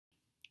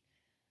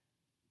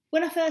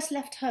When I first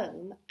left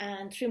home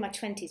and through my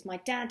 20s, my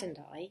dad and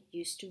I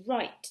used to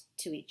write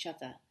to each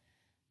other.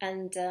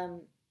 And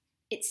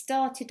it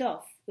started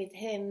off with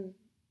him.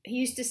 He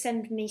used to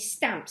send me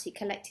stamps. He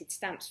collected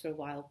stamps for a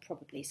while,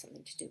 probably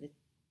something to do with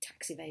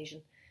tax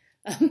evasion.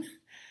 Um,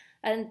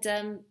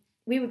 and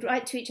we would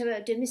write to each other,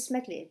 "Dear Miss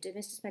Smedley, dear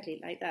Mr. Smedley,"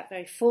 like that,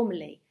 very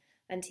formally.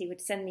 And he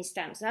would send me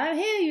stamps. "I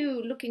hear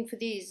you looking for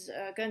these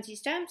Guernsey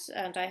stamps,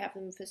 and I have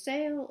them for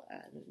sale.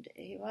 And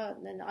here you are."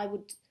 And then I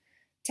would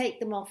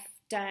take them off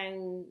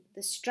down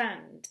the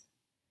Strand,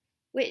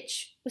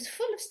 which was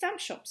full of stamp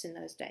shops in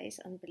those days,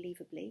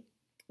 unbelievably.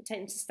 I'd take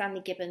them to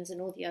Stanley Gibbons and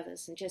all the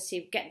others and just see,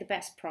 get the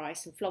best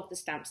price and flog the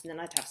stamps, and then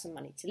I'd have some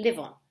money to live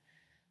on.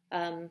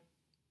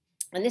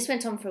 And this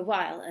went on for a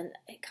while, and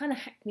it kind of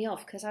hacked me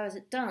off because I was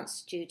a dance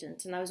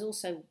student and I was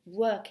also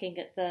working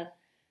at the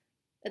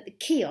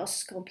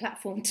kiosk on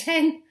platform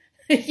 10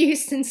 at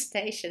Euston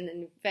Station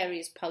and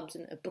various pubs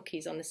and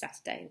bookies on a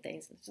Saturday and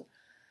things. And so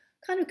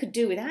kind of could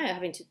do without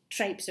having to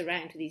traipse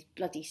around with these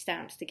bloody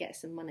stamps to get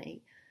some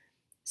money.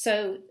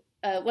 So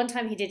one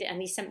time he did it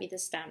and he sent me the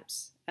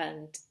stamps,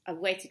 and I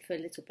waited for a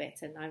little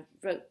bit and I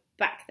wrote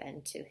back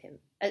then to him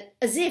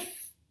as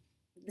if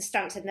the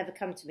stamps had never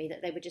come to me,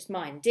 that they were just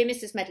mine. "Dear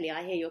Mr. Smedley,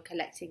 I hear you're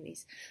collecting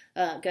these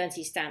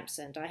Guernsey stamps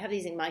and I have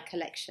these in my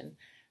collection.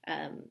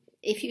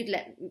 If you'd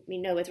let me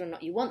know whether or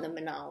not you want them,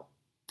 and I'll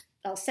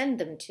send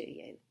them to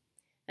you."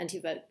 And he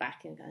wrote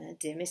back and goes,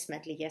 "Dear Miss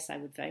Smedley, yes, I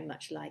would very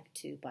much like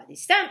to buy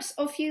these stamps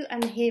off you,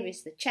 and here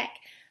is the cheque,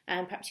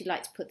 and perhaps you'd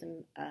like to put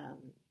them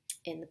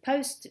in the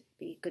post. It'd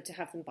be good to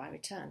have them by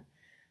return."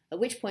 At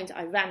which point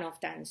I ran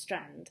off down the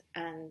Strand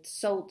and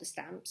sold the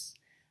stamps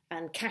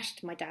and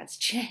cashed my dad's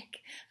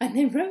cheque, and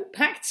then wrote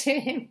back to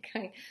him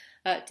going,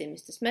 "Dear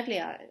Mr. Smedley,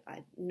 I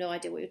have no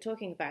idea what you're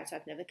talking about.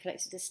 I've never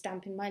collected a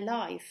stamp in my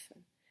life."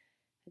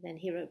 And then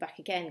he wrote back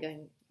again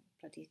going,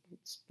 "Bloody,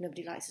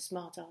 nobody likes a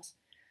smart ass."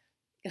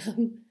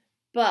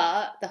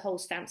 But the whole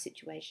stamp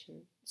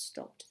situation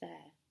stopped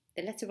there.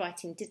 The letter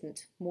writing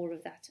didn't. More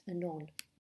of that anon.